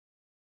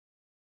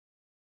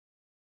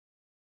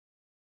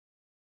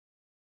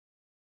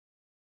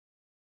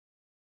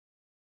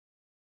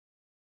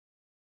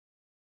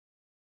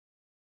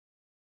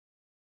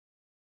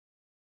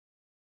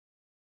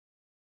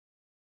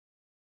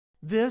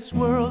This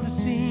world has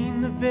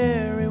seen the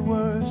very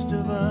worst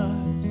of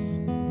us.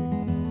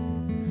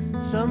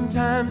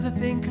 Sometimes I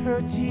think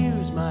her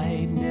tears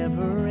might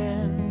never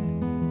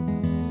end.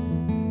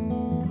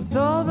 With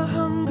all the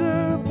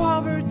hunger,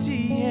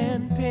 poverty,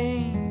 and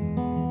pain,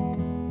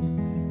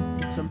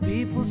 some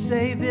people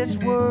say this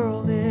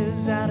world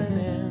is at an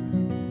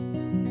end.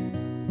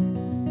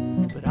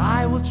 But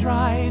I will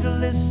try to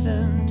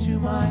listen to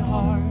my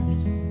heart,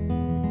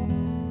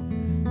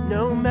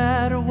 no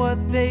matter what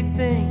they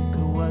think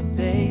or what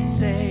they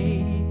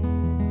say.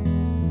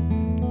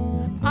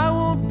 I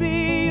won't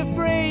be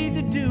afraid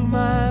to do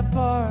my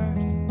part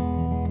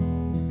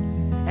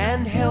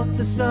and help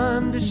the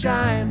sun to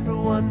shine for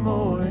one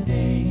more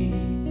day.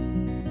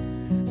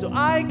 So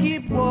I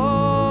keep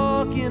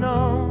walking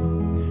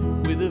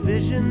on with a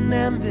vision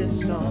and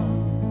this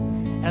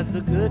song, as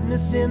the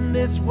goodness in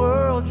this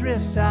world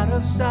drifts out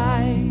of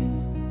sight.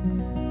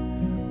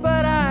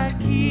 But I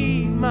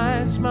keep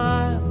my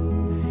smile,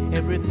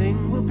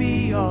 everything will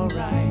be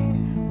alright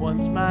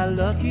once my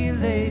lucky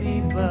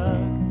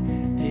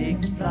ladybug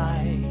takes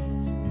flight.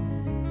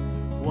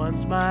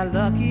 Once my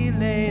lucky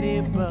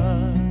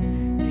ladybug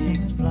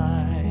takes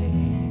flight.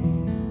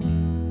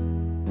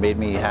 It made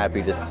me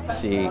happy to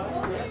see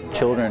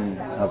children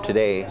of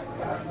today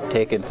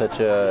taking such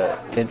an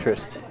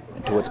interest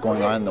into what's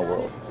going on in the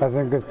world. I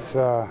think it's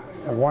a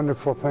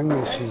wonderful thing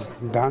that she's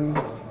done.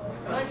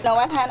 You know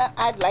what, Hannah?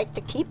 I'd like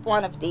to keep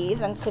one of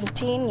these and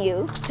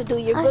continue to do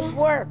your good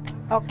work,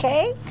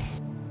 okay?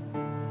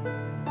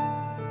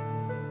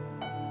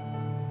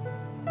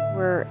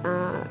 We're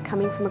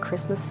coming from a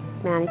Christmas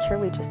manicure.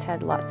 We just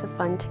had lots of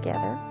fun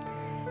together.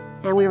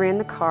 And we were in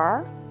the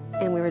car,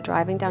 and we were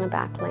driving down a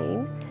back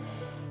lane.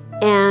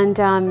 And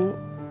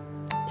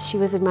she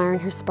was admiring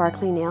her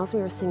sparkly nails. We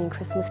were singing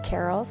Christmas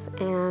carols,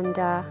 and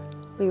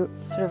we were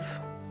sort of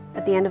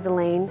at the end of the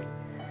lane.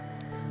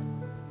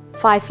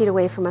 5 feet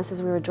away from us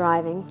as we were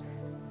driving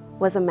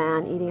was a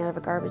man eating out of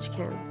a garbage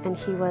can, and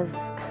he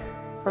was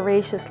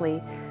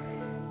voraciously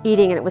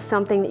eating, and it was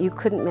something that you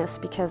couldn't miss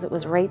because it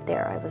was right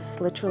there. I was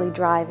literally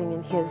driving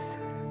in his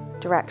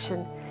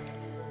direction.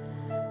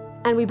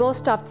 And we both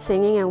stopped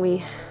singing, and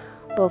we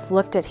both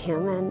looked at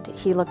him, and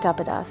he looked up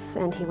at us,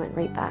 and he went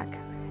right back.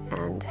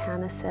 And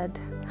Hannah said,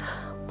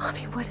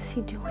 "Mommy, what is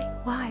he doing?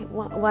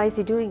 Why is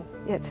he doing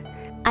it?"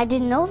 I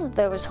didn't know that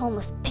there was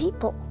homeless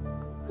people.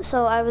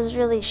 So I was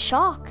really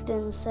shocked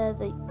and said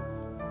that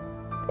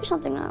there's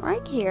something not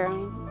right here.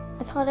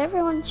 I thought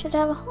everyone should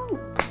have a home.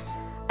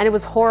 And it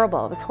was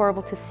horrible. It was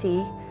horrible to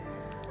see.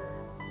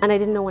 And I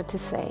didn't know what to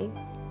say.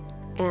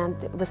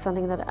 And it was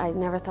something that I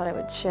never thought I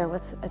would share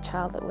with a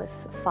child that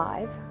was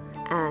 5.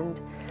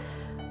 And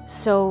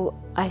so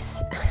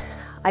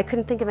I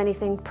couldn't think of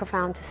anything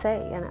profound to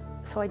say. And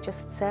so I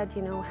just said,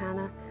 you know,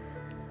 Hannah,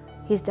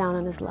 he's down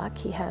on his luck.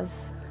 He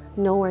has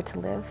nowhere to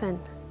live and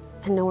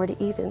nowhere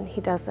to eat, and he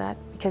does that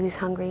because he's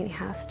hungry and he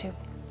has to.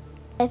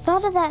 I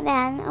thought of that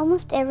man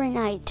almost every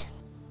night.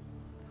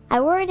 I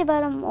worried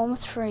about him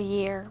almost for a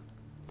year.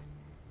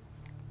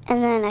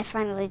 And then I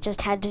finally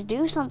just had to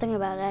do something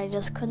about it. I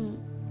just couldn't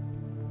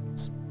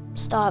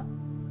stop.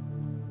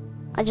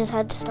 I just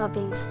had to stop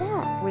being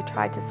sad. We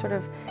tried to sort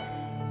of,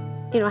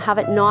 you know, have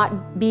it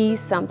not be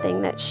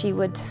something that she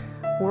would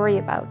worry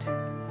about.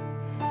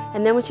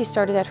 And then when she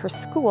started at her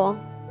school,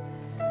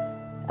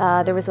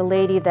 there was a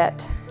lady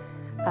that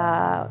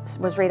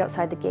was right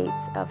outside the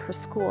gates of her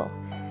school,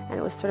 and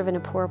it was sort of in a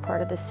poor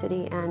part of the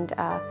city, and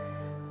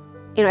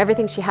you know,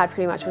 everything she had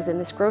pretty much was in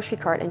this grocery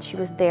cart, and she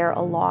was there a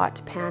lot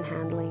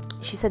panhandling.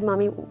 She said,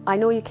 "Mommy, I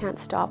know you can't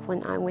stop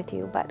when I'm with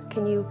you, but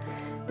can you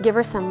give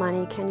her some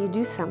money? Can you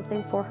do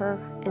something for her?"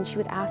 And she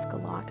would ask a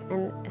lot.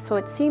 And so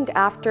it seemed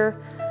after,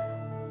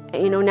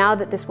 you know, now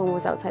that this woman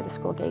was outside the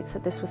school gates,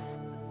 that this was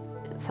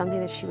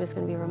something that she was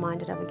going to be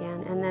reminded of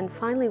again. And then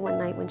finally one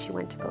night when she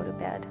went to go to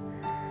bed,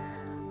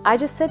 I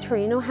just said to her,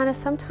 you know, Hannah,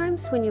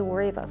 sometimes when you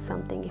worry about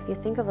something, if you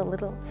think of a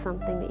little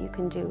something that you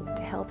can do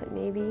to help it,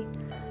 maybe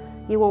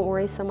you won't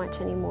worry so much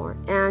anymore.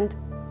 And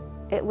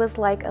it was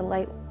like a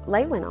light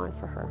went on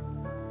for her.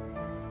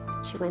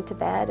 She went to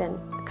bed, and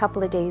a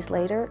couple of days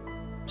later,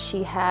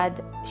 she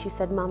said,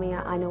 "Mommy,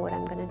 I know what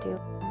I'm going to do."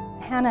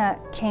 Hannah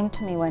came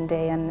to me one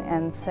day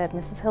and said,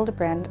 "Mrs.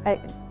 Hildebrand,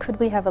 could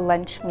we have a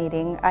lunch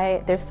meeting?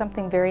 There's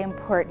something very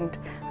important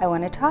I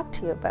want to talk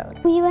to you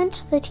about." We went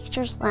to the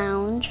teacher's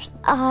lounge.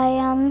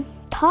 I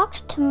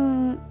talked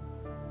to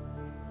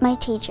my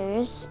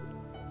teachers.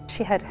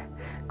 She had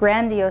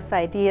grandiose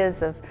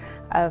ideas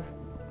of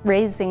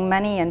raising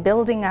money and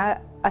building a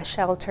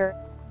shelter.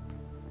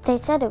 They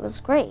said it was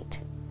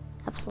great,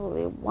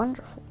 absolutely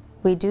wonderful.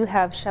 We do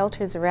have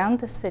shelters around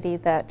the city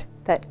that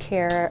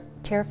care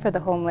for the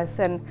homeless,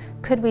 and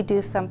could we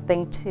do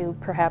something to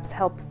perhaps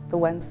help the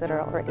ones that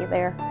are already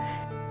there?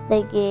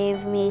 They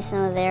gave me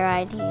some of their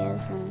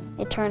ideas, and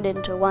it turned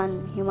into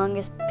one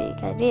humongous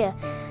big idea.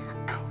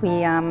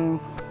 We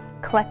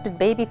collected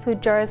baby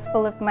food jars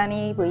full of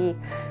money.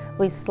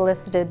 We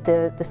solicited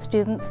the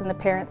students and the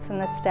parents and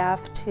the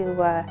staff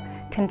to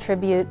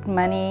contribute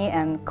money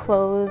and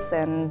clothes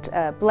and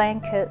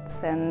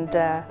blankets and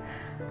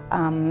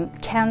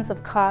cans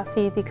of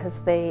coffee,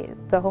 because the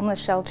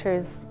homeless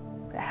shelters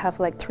have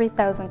like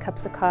 3,000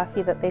 cups of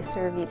coffee that they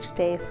serve each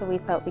day, so we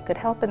thought we could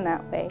help in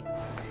that way.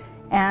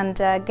 And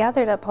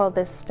gathered up all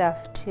this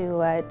stuff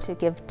to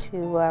give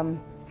to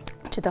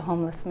the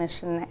homeless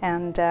mission,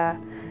 and that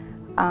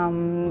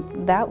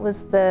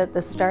was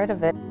the start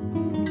of it.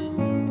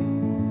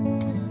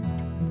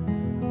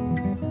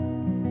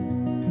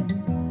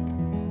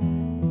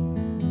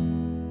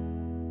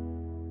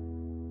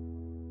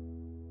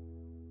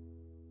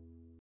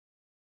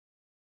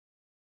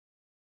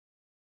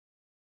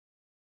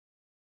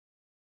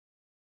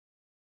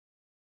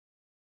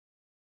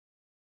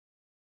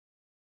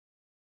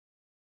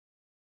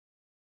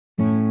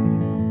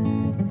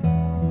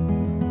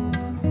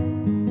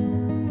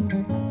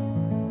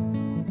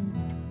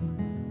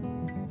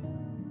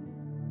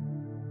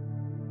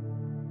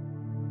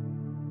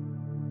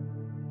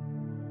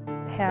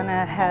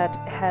 Hannah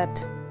had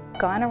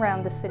gone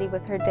around the city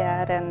with her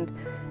dad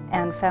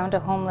and found a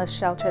homeless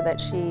shelter that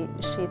she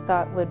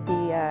thought would be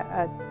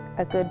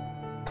a good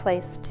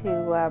place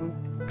to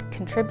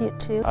contribute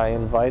to. I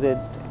invited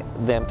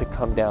them to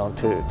come down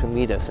to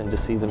meet us and to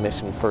see the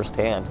mission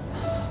firsthand.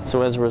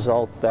 So as a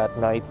result, that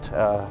night,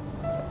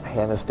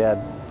 Hannah's dad,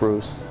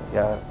 Bruce,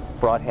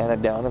 brought Hannah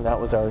down, and that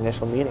was our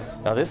initial meeting.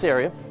 Now this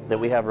area that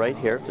we have right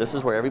here, this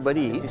is where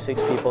everybody eats.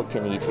 6 people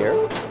can eat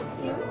here.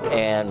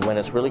 And when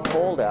it's really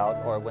cold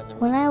out, or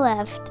when I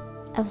left,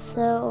 I was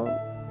so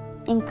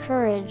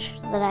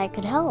encouraged that I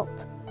could help.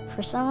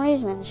 For some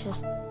reason, it's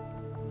just,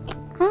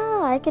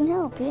 I can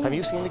help, yeah. Have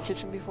you seen the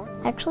kitchen before?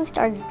 I actually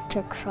started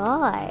to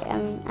cry. I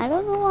mean, I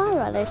don't know why,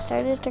 but I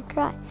started to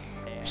cry.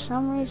 For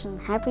some reason,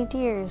 happy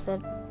tears that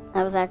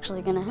I was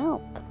actually going to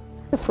help.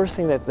 The first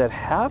thing that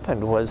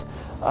happened was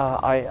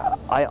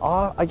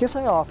I guess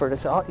I offered, I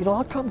said, you know,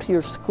 I'll come to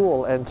your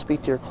school and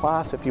speak to your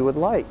class if you would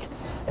like.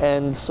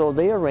 And so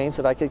they arranged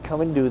that I could come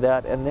and do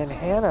that, and then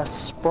Hannah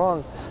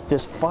sprung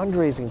this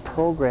fundraising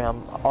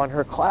program on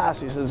her class.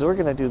 She says, we're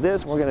going to do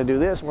this, and we're going to do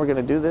this, and we're going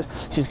to do this.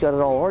 She's got it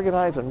all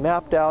organized and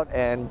mapped out,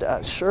 and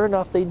sure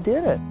enough, they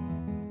did it.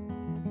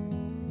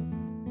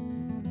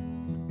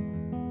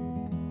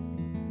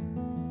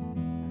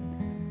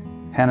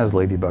 Hannah's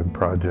Ladybug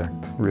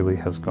Project really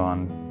has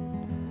gone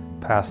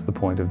past the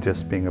point of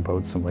just being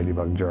about some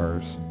ladybug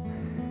jars.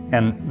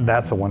 And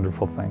that's a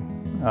wonderful thing.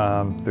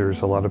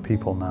 There's a lot of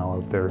people now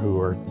out there who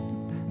are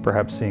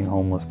perhaps seeing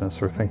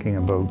homelessness or thinking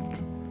about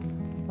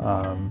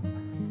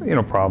you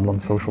know,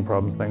 problems, social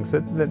problems, things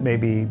that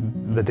maybe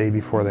the day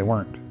before they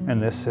weren't.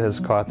 And this has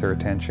caught their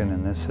attention,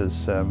 and this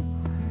has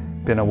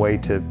been a way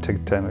to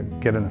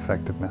get an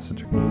effective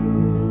message.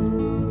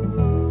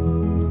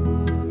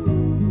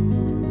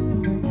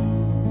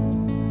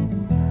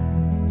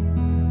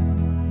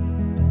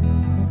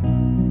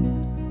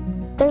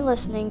 They're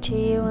listening to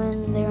you,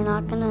 and they're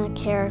not going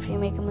to care if you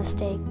make a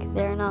mistake.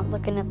 They're not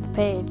looking at the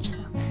page, so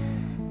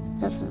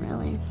it doesn't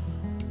really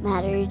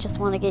matter. You just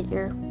want to get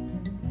your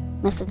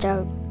message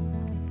out.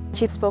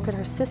 She spoke at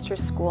her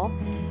sister's school,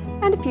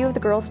 and a few of the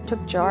girls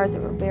took jars. They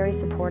were very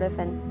supportive,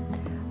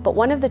 but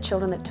one of the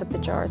children that took the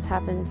jars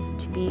happens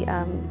to be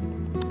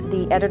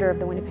the editor of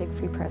the Winnipeg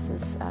Free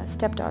Press's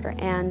stepdaughter,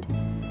 and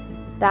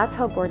that's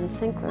how Gordon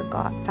Sinclair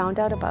found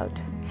out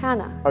about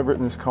Hannah. I've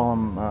written this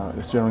column,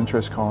 this general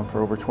interest column,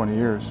 for over 20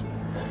 years,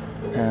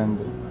 and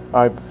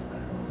I've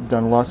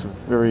done lots of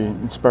very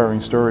inspiring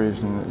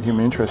stories and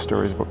human interest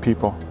stories about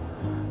people.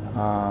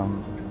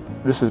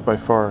 This is by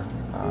far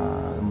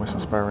the most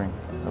inspiring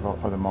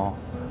of them all.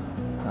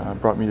 It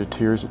brought me to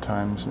tears at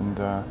times, and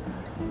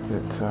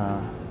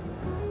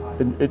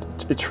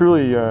it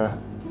truly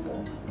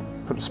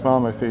put a smile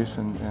on my face,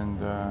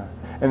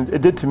 and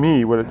it did to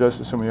me what it does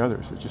to so many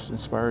others. It just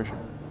inspires you.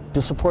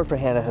 The support for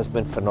Hannah has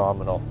been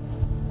phenomenal,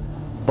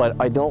 but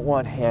I don't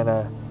want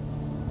Hannah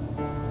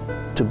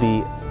to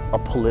be a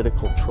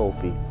political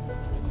trophy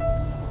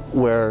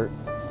where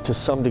to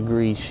some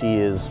degree she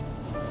is,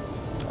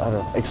 I don't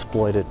know,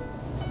 exploited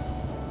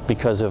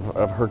because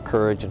of her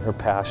courage and her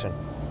passion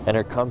and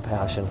her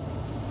compassion,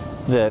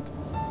 that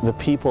the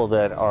people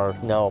that are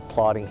now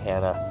applauding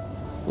Hannah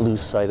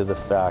lose sight of the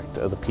fact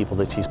of the people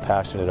that she's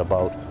passionate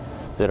about,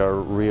 that are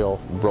real,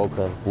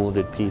 broken,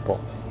 wounded people,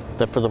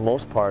 that for the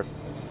most part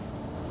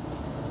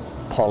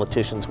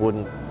politicians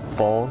wouldn't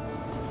phone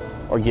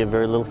or give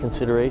very little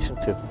consideration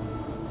to.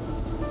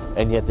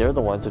 And yet they're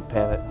the ones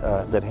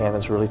that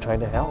Hannah's really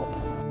trying to help.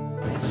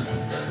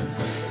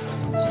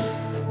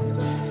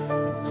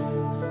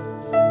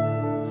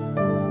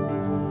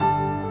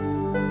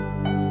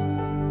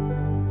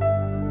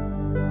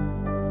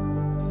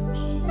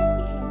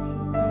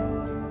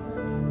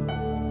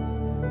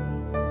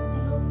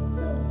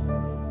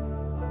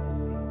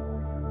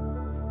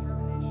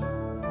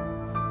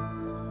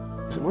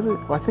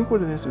 I think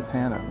what it is with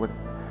Hannah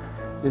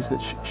is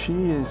that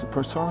she is the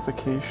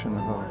personification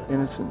of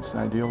innocence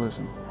and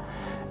idealism.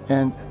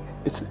 And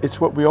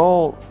it's what we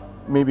all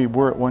maybe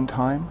were at one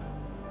time,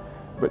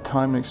 but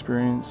time and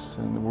experience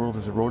and the world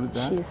has eroded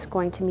that. She's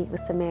going to meet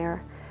with the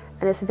mayor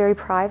And it's a very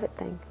private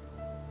thing.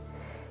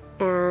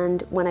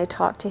 And when I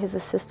talked to his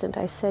assistant,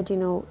 I said, you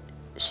know,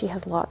 she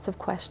has lots of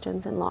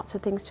questions and lots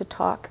of things to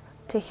talk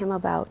to him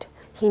about.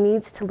 He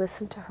needs to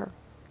listen to her.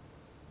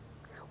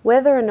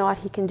 Whether or not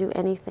he can do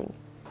anything,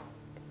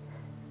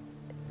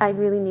 I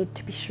really need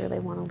to be sure they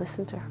want to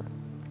listen to her.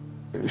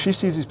 She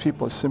sees these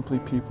people as simply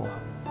people,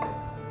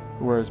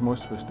 whereas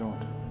most of us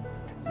don't.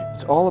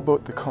 It's all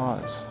about the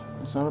cause.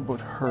 It's not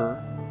about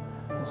her.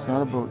 It's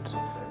not about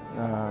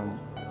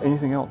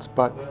anything else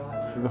but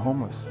the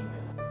homeless.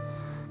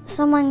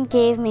 Someone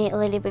gave me a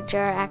ladybug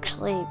jar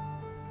actually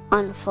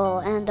on full,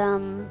 and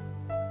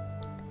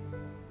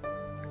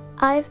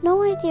I have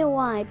no idea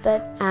why,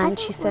 but and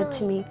she said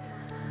to me,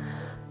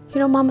 you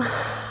know, Mom,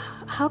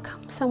 how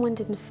come someone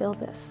didn't fill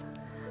this?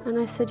 And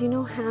I said, you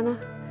know, Hannah,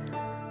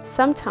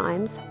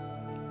 sometimes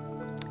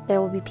there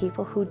will be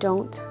people who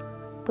don't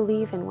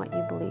believe in what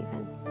you believe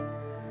in,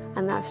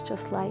 and that's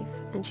just life.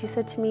 And she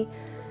said to me,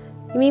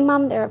 you mean,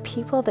 Mom, there are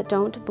people that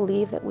don't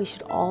believe that we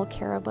should all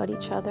care about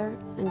each other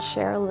and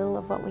share a little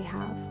of what we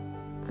have?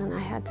 And I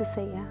had to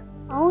say, yeah.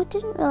 Oh, it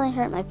didn't really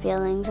hurt my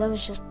feelings. I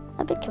was just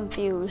a bit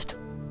confused.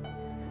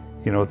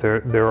 You know,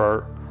 there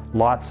are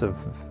lots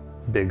of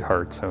big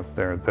hearts out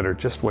there that are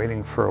just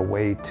waiting for a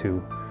way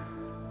to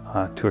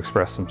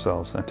express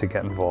themselves and to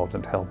get involved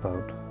and to help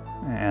out.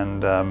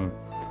 And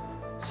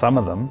some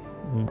of them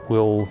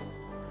will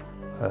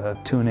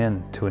tune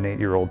in to an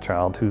 8-year-old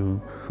child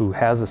who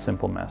has a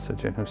simple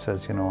message and who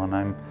says, you know,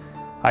 and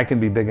I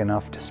can be big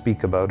enough to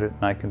speak about it,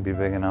 and I can be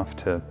big enough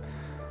to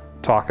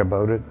talk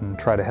about it and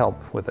try to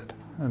help with it.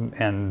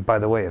 And by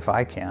the way, if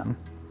I can,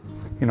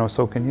 you know,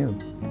 so can you.